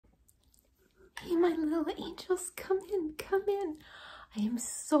Hey, my little angels, come in, come in. I am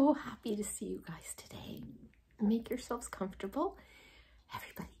so happy to see you guys today. Make yourselves comfortable.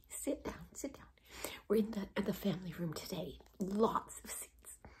 Everybody, sit down, sit down. We're in the family room today. Lots of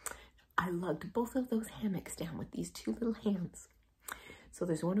seats. I lugged both of those hammocks down with these two little hands. So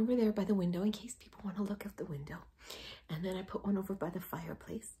there's one over there by the window in case people want to look out the window. And then I put one over by the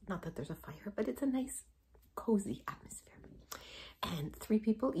fireplace. Not that there's a fire, but it's a nice, cozy atmosphere. And 3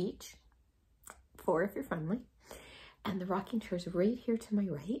 people each. 4 if you're friendly. And the rocking chair is right here to my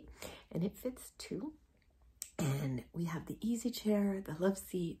right, and it fits 2. And we have the easy chair, the love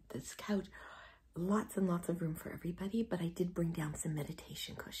seat, this couch, lots and lots of room for everybody. But I did bring down some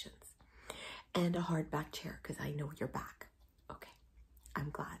meditation cushions and a hard back chair because I know you're back. Okay,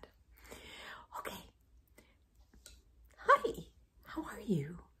 I'm glad. Okay, hi, how are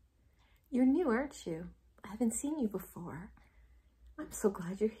you? You're new, aren't you? I haven't seen you before. I'm so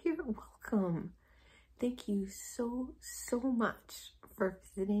glad you're here. Welcome. Thank you so much for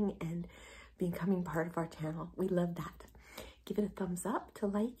visiting and becoming part of our channel. We love that. Give it a thumbs up to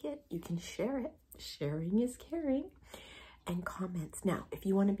like it. You can share it. Sharing is caring. And comments. Now, if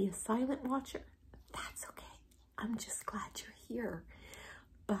you want to be a silent watcher, that's okay. I'm just glad you're here.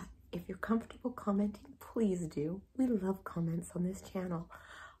 But if you're comfortable commenting, please do. We love comments on this channel.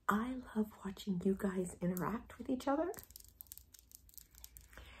 I love watching you guys interact with each other.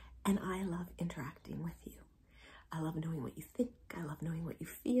 And I love interacting with you. I love knowing what you think. I love knowing what you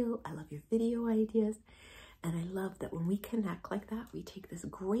feel. I love your video ideas. And I love that when we connect like that, we take this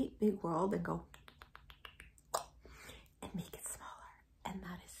great big world and go and make it smaller. And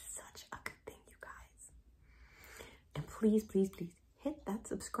that is such a good thing, you guys. And please, please, please hit that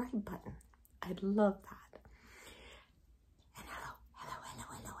subscribe button. I'd love that. And hello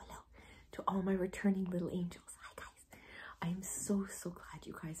to all my returning little angels. I'm so glad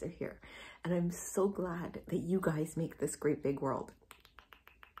you guys are here. And I'm so glad that you guys make this great big world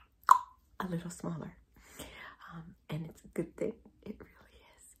a little smaller. And it's a good thing. It really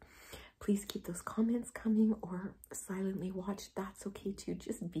is. Please keep those comments coming or silently watch. That's okay too.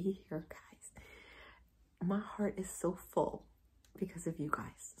 Just be here, guys. My heart is so full because of you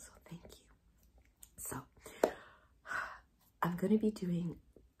guys. So thank you. So I'm going to be doing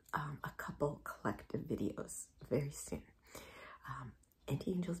a couple collective videos very soon.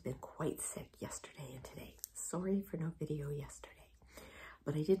 Auntie Angel's been quite sick yesterday and today. Sorry for no video yesterday.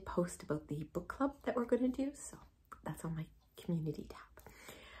 But I did post about the book club that we're going to do, so that's on my community tab.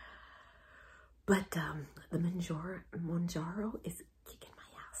 But the Manjaro is kicking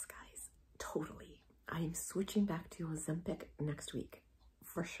my ass, guys. Totally. I am switching back to Ozempic next week,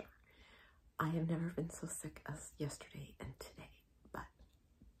 for sure. I have never been so sick as yesterday and today. But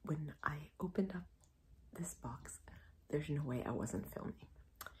when I opened up this box, there's no way I wasn't filming.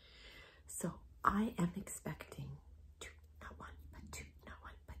 So I am expecting not one,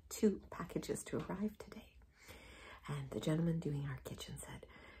 but two packages to arrive today. And the gentleman doing our kitchen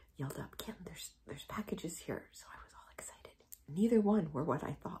yelled up, Kim, there's packages here. So I was all excited. Neither one were what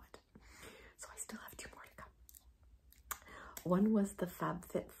I thought. So I still have 2 more to come. One was the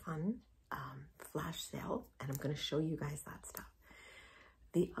FabFitFun flash sale, and I'm going to show you guys that stuff.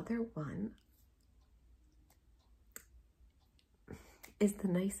 The other one is the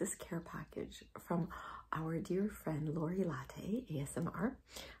nicest care package from our dear friend Lori Latte ASMR.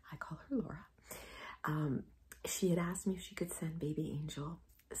 I call her Laura. She had asked me if she could send baby Angel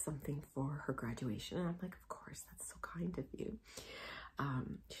something for her graduation, and I'm like, of course, that's so kind of you.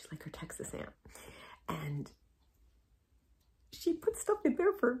 She's like her Texas aunt, and she put stuff in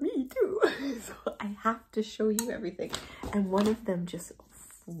there for me too. So I have to show you everything. And one of them just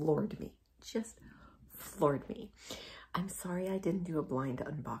floored me. I'm sorry I didn't do a blind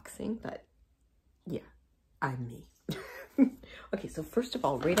unboxing, but yeah, I'm me. Okay, so first of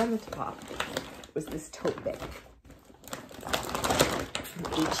all, right on the top was this tote bag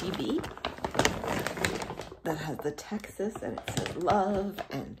from HEB that has the Texas and it says love,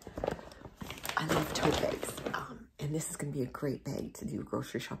 and I love tote bags. And this is going to be a great bag to do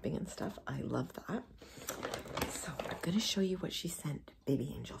grocery shopping and stuff. I love that. So I'm going to show you what she sent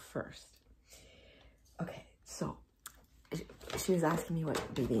baby Angel first. Okay, so she was asking me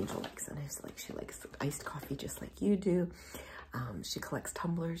what baby Angel likes, and I was like, she likes iced coffee just like you do. She collects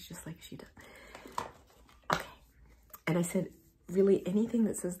tumblers just like she does. Okay, and I said, really, anything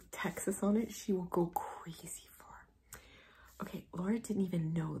that says Texas on it, she will go crazy for. Okay, Laura didn't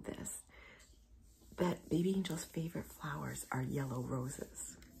even know this, that baby Angel's favorite flowers are yellow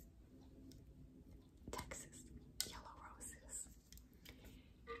roses. Texas, yellow roses.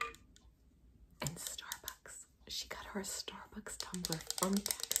 And Starbucks. She got her a Starbucks tumbler from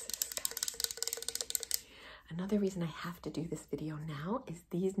Texas, guys. Another reason I have to do this video now is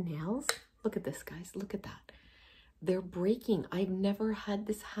these nails. Look at this, guys. Look at that. They're breaking. I've never had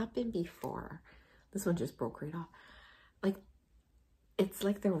this happen before. This one just broke right off. Like, it's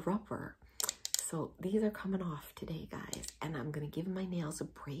like they're rubber. So these are coming off today, guys. And I'm going to give my nails a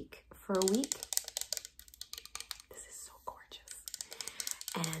break for a week. This is so gorgeous.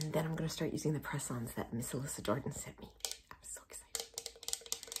 And then I'm going to start using the press-ons that Miss Alyssa Jordan sent me. I'm so excited.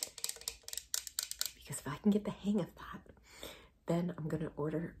 Because if I can get the hang of that, then I'm going to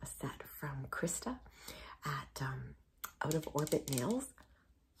order a set from Krista at Out of Orbit Nails.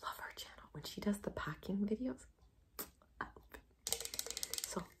 Love her channel. When she does the packing videos, I love it.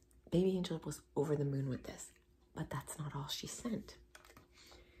 So Baby Angel was over the moon with this, but that's not all she sent.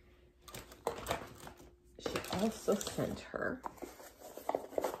 She also sent her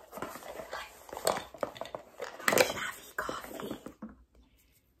Chaffee coffee.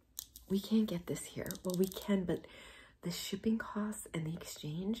 We can't get this here. Well, we can, but the shipping costs and the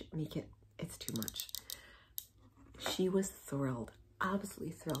exchange make it's too much. She was thrilled,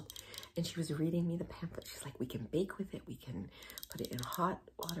 absolutely thrilled. And she was reading me the pamphlet. She's like, we can bake with it. We can put it in hot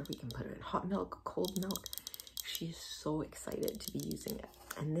water. We can put it in hot milk, cold milk. She's so excited to be using it.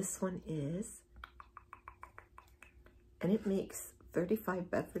 And this one is, and it makes 35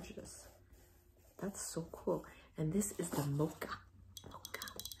 beverages. That's so cool. And this is the mocha flavor.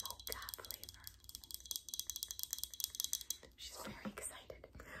 She's very excited.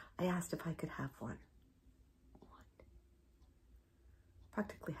 I asked if I could have one.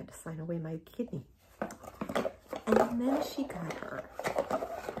 Practically had to sign away my kidney. And then she got her,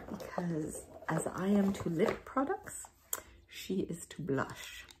 because as I am to lip products, she is to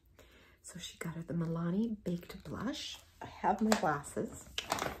blush. So she got her the Milani Baked Blush. I have my glasses.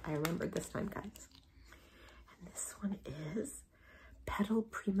 I remembered this time, guys. And this one is Petal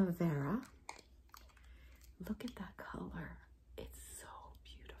Primavera. Look at that color. It's so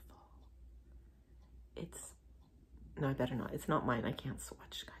beautiful. It's, no, I better not. It's not mine. I can't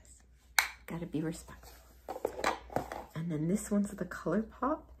swatch, guys. Gotta be respectful. And then this one's the Color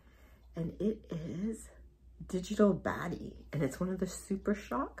Pop, and it is Digital Baddie, and it's one of the Super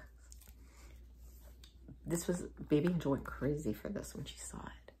Shock. This was, Baby Angel went crazy for this when she saw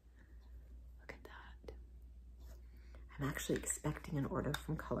it. Look at that. I'm actually expecting an order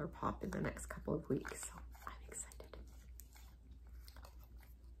from Color Pop in the next couple of weeks, so I'm excited.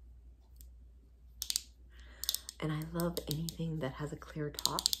 And I love anything that has a clear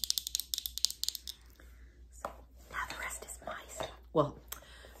top. So now the rest is my stuff. Well,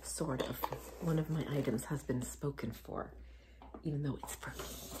 sort of. One of my items has been spoken for, even though it's for me.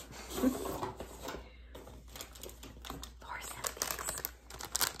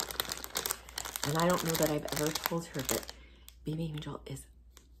 And I don't know that I've ever told her that Baby Angel is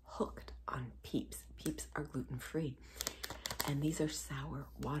hooked on Peeps. Peeps are gluten-free. And these are sour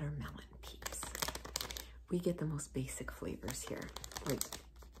watermelon Peeps. We get the most basic flavors here, like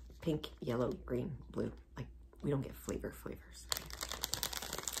pink, yellow, green, blue. Like, we don't get flavors.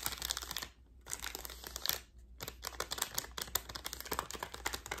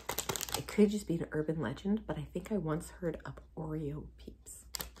 It could just be an urban legend, but I think I once heard of Oreo Peeps.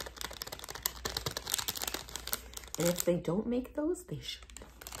 And if they don't make those, they should.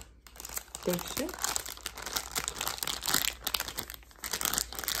 They should.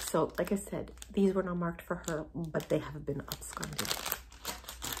 So, like I said, these were not marked for her, but they have been absconded.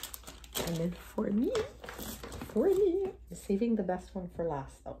 And then for me, I'm saving the best one for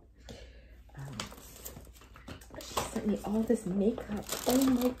last, though. She sent me all this makeup. Oh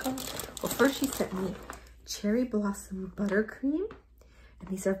my god. Well, first she sent me Cherry Blossom Buttercream. And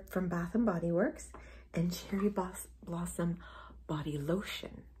these are from Bath & Body Works. And Cherry Blossom Body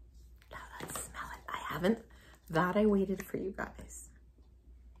Lotion. Now let's smell it. I haven't. That I waited for you guys.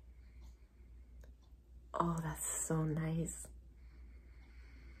 Oh, that's so nice.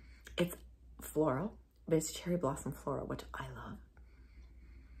 It's floral, but it's Cherry Blossom Floral, which I love.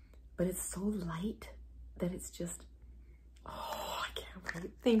 But it's so light that it's just, oh, I can't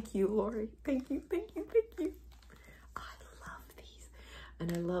wait. Thank you, Lori. Thank you, thank you, thank you. I love these.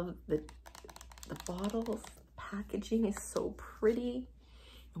 And I love the bottles. Packaging is so pretty.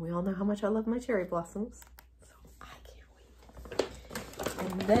 And we all know how much I love my cherry blossoms. So I can't wait.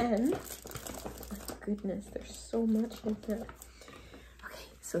 And then, my goodness, there's so much in here. Okay,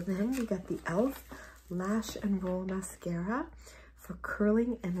 so then we got the e.l.f. Lash and Roll Mascara for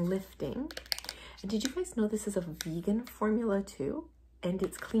curling and lifting. And did you guys know this is a vegan formula too? And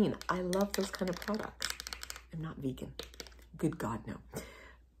it's clean. I love those kind of products. I'm not vegan. Good God, no.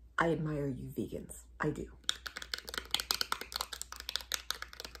 I admire you vegans. I do.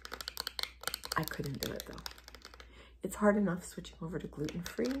 I couldn't do it though. It's hard enough switching over to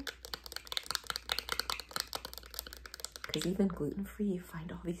gluten-free. Because even gluten-free, you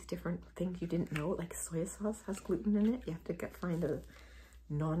find all these different things you didn't know. Like soy sauce has gluten in it. You have to find a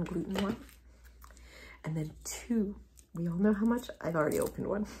non-gluten one. And then 2, we all know how much. I've already opened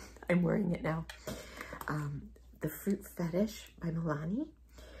one. I'm wearing it now. The Fruit Fetish by Milani.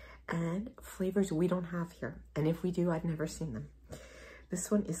 And flavors we don't have here. And if we do, I've never seen them. This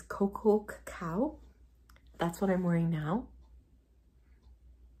one is Coco Cacao. That's what I'm wearing now.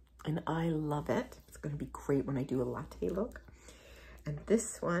 And I love it. It's going to be great when I do a latte look. And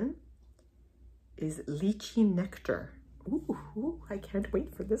this one is Lychee Nectar. Ooh, I can't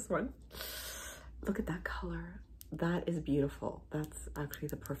wait for this one. Look at that color. That is beautiful. That's actually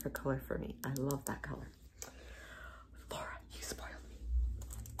the perfect color for me. I love that color. Laura, you spoiled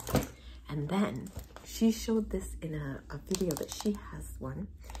me. And then she showed this in a video that she has one.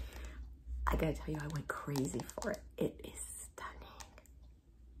 I gotta tell you, I went crazy for it. It is stunning.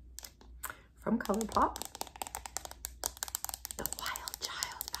 From ColourPop, the Wild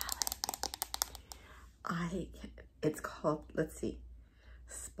Child palette. It's called, let's see,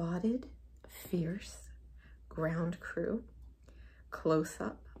 Spotted, Fierce, Ground Crew, Close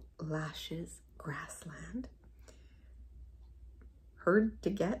Up, Lashes, Grassland, Hard to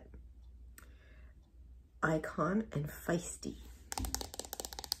Get, Icon, and Feisty.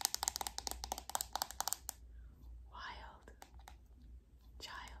 Wild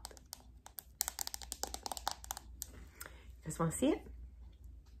Child. You guys want to see it?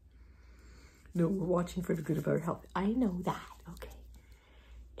 No, we're watching for the good of our health. I know that, okay.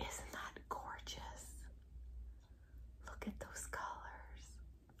 Isn't that gorgeous? Look at those colors.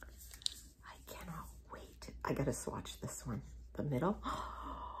 I cannot wait. I gotta swatch this one. The middle.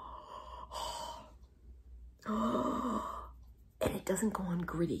 And it doesn't go on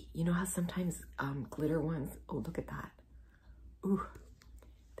gritty. You know how sometimes glitter ones, oh, look at that. Ooh,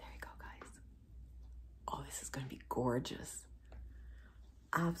 there you go, guys. Oh, this is gonna be gorgeous.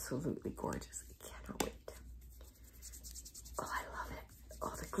 Absolutely gorgeous. I cannot wait. Oh, I love it.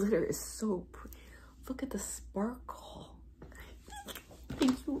 Oh, the glitter is so pretty. Look at the sparkle.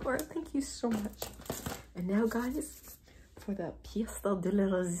 Thank you, Laura. Thank you so much. And now, guys, for the pièce de la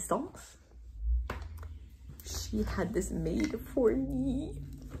résistance, she had this made for me.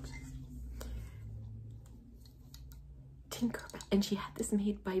 Tinker, and she had this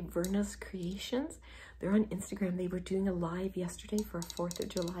made by Verna's Creations. They're on Instagram. They were doing a live yesterday for a 4th of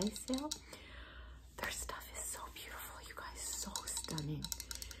July sale. Their stuff is so beautiful, you guys. So stunning.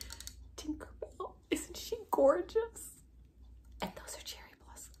 Tinkerbell, isn't she gorgeous? And those are cherry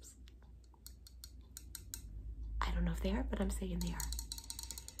blossoms. I don't know if they are, but I'm saying they are.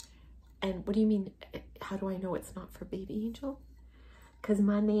 And what do you mean, how do I know it's not for Baby Angel? Because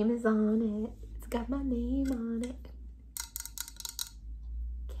my name is on it. It's got my name on it.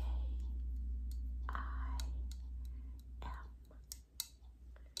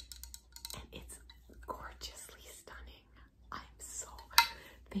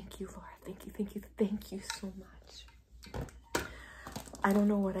 Thank you, Laura. Thank you, thank you, thank you so much. I don't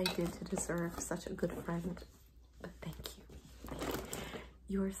know what I did to deserve such a good friend, but thank you. Thank you.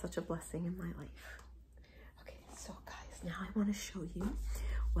 You are such a blessing in my life. Okay, so guys, now I want to show you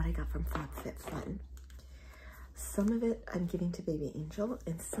what I got from FabFitFun. Some of it I'm giving to Baby Angel,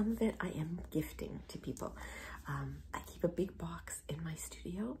 and some of it I am gifting to people. I keep a big box in my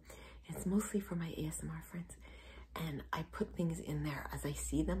studio. It's mostly for my ASMR friends. And I put things in there as I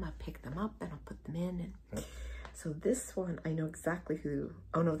see them. I pick them up and I'll put them in. And so this one, I know exactly who.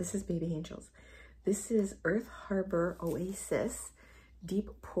 Oh no, this is Baby Angel's. This is Earth Harbor Oasis Deep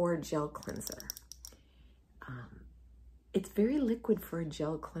Pore Gel Cleanser. It's very liquid for a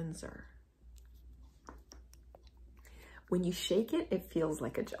gel cleanser. When you shake it, it feels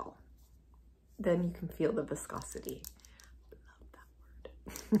like a gel. Then you can feel the viscosity. Love that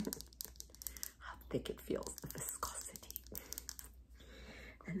word. Thick it feels, the viscosity.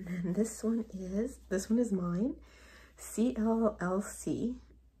 And then this one is mine, CLLC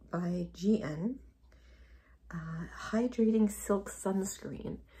by GN, hydrating silk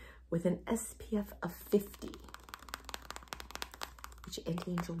sunscreen with an SPF of 50, which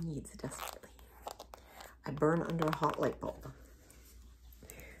Auntie Angel needs desperately. I burn under a hot light bulb.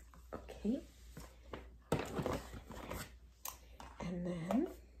 Okay. And then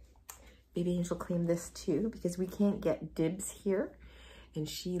Baby Angel claimed this too, because we can't get Dibs here, and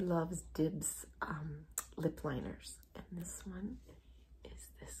she loves Dibs lip liners. And this one is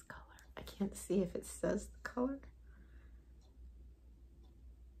this color. I can't see if it says the color.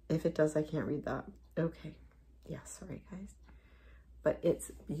 If it does, I can't read that. Okay. Yeah, sorry guys. But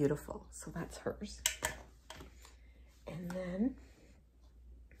it's beautiful. So that's hers. And then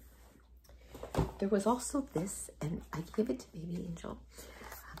there was also this, and I gave it to Baby Angel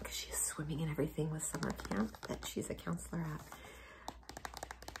because she's swimming and everything with summer camp that she's a counselor at.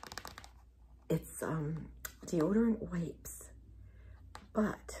 It's deodorant wipes,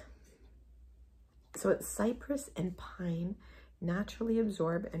 but so it's cypress and pine naturally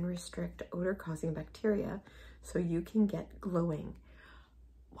absorb and restrict odor-causing bacteria so you can get glowing.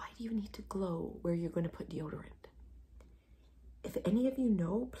 Why do you need to glow where you're going to put deodorant? If any of you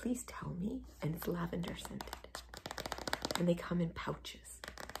know, please tell me. And it's lavender scented. And they come in pouches.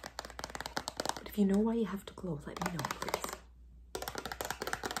 But if you know why you have to glow, let me know, please.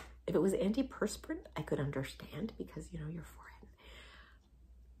 If it was antiperspirant, I could understand because, you know, your forehead.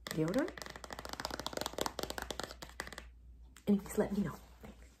 Deodorant? Anyways, let me know.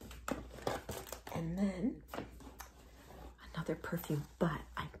 And then another perfume, but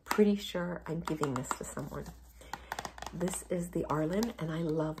I'm pretty sure I'm giving this to someone. This is the Arlen, and I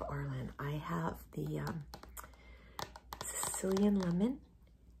love Arlen. I have the Sicilian lemon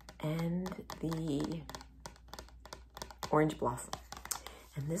and the orange blossom.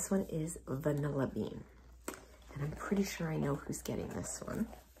 And this one is vanilla bean. And I'm pretty sure I know who's getting this one.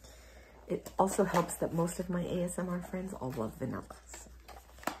 It also helps that most of my ASMR friends all love vanillas.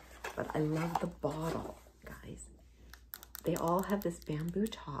 But I love the bottle, guys. They all have this bamboo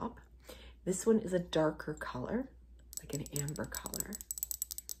top. This one is a darker color, like an amber color.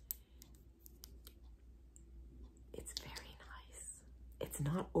 It's very nice. It's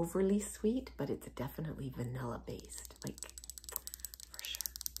not overly sweet, but it's definitely vanilla based, like for sure.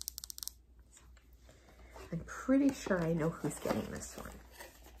 So, I'm pretty sure I know who's getting this one.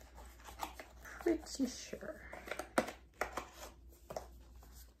 Pretty sure.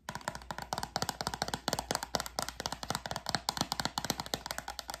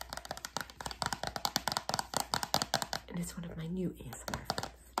 And it's one of my new ASMR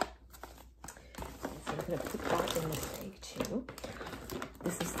friends. So I'm going to put that in this bag too.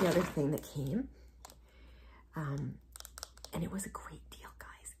 This is the other thing that came. And it was a great deal,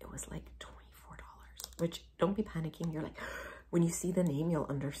 guys. It was like $24, which don't be panicking. You're like, when you see the name, you'll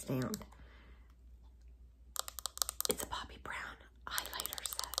understand. It's a Poppy Brown highlighter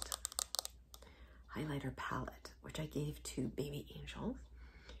set. Highlighter palette, which I gave to Baby Angel.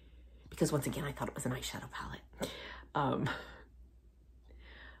 Because once again, I thought it was an eyeshadow palette.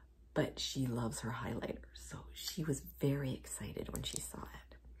 But she loves her highlighter, so she was very excited when she saw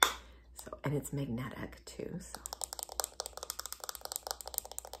it. So, and it's magnetic too, so.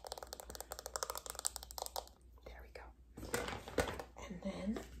 There we go. And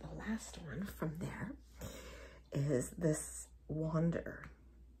then the last one from there is this Wander,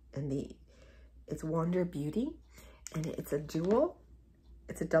 and it's Wander Beauty, and it's a dual.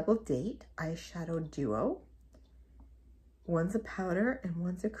 It's a double date eyeshadow duo. One's a powder and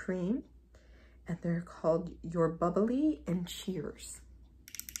one's a cream, and they're called Your Bubbly and Cheers.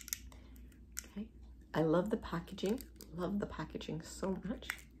 Okay, I love the packaging. Love the packaging so much.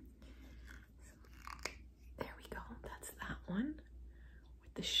 So, there we go. That's that one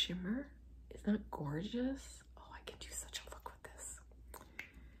with the shimmer. Isn't that gorgeous? Oh, I can do such a look with this.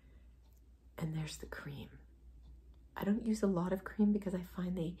 And there's the cream. I don't use a lot of cream because I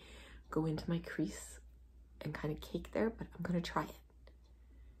find they go into my crease and kind of cake there, but I'm gonna try it.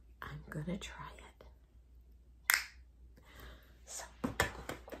 I'm gonna try it. So,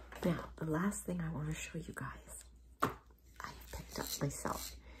 now the last thing I want to show you guys, I have picked up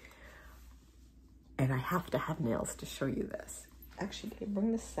myself. And I have to have nails to show you this. Actually, did I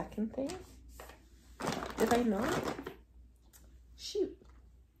bring the second thing? Did I not? Shoot.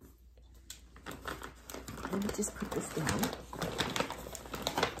 Let me just put this down.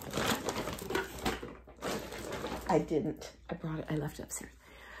 I didn't. I brought it. I left it upstairs.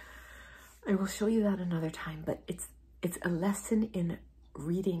 I will show you that another time, but it's a lesson in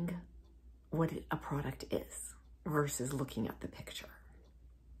reading what a product is versus looking at the picture.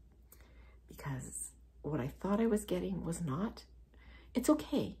 Because what I thought I was getting was not. It's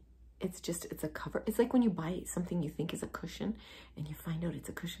okay. It's just, it's a cover. It's like when you buy something you think is a cushion and you find out it's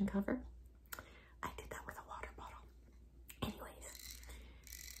a cushion cover. I did that with a water bottle. Anyways,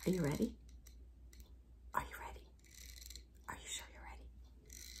 are you ready? Are you ready? Are you sure you're ready?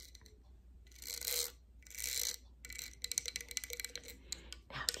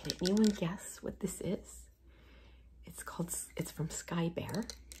 Now, can anyone guess what this is? It's from Sky Bear.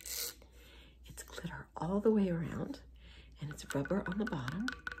 It's glitter all the way around, and it's rubber on the bottom,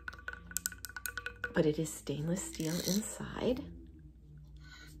 but it is stainless steel inside.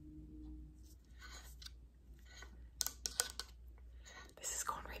 This is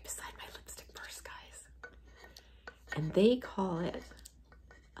going right beside my lipstick purse, guys. And they call it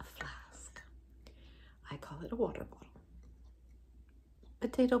a flask. I call it a water bottle.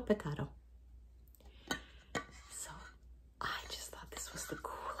 Potato, potato. So I just thought this was the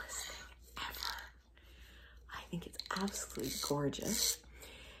coolest thing ever. I think it's absolutely gorgeous.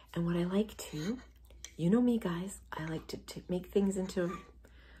 And what I like to, you know me guys, I like to make things into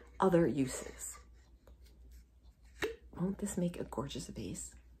other uses. Won't this make a gorgeous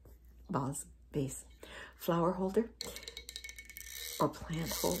vase? Vase. Flower holder or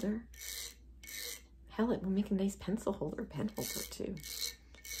plant holder. Hell, it will make a nice pencil holder, pen holder too.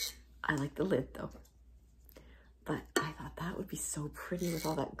 I like the lid though. But I thought that would be so pretty with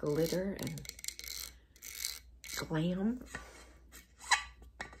all that glitter and glam.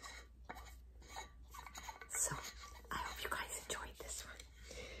 So I hope you guys enjoyed this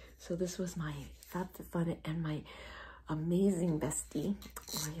one. So this was my Fun and my amazing bestie,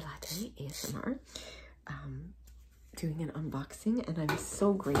 Latte ASMR, doing an unboxing, and I'm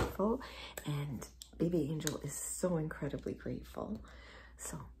so grateful, and Baby Angel is so incredibly grateful.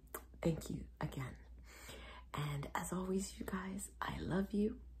 So thank you again. And as always, you guys, I love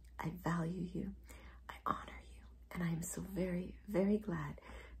you, I value you, I honor you, and I am so very, very glad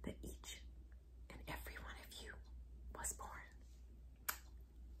that each and every one of you was born.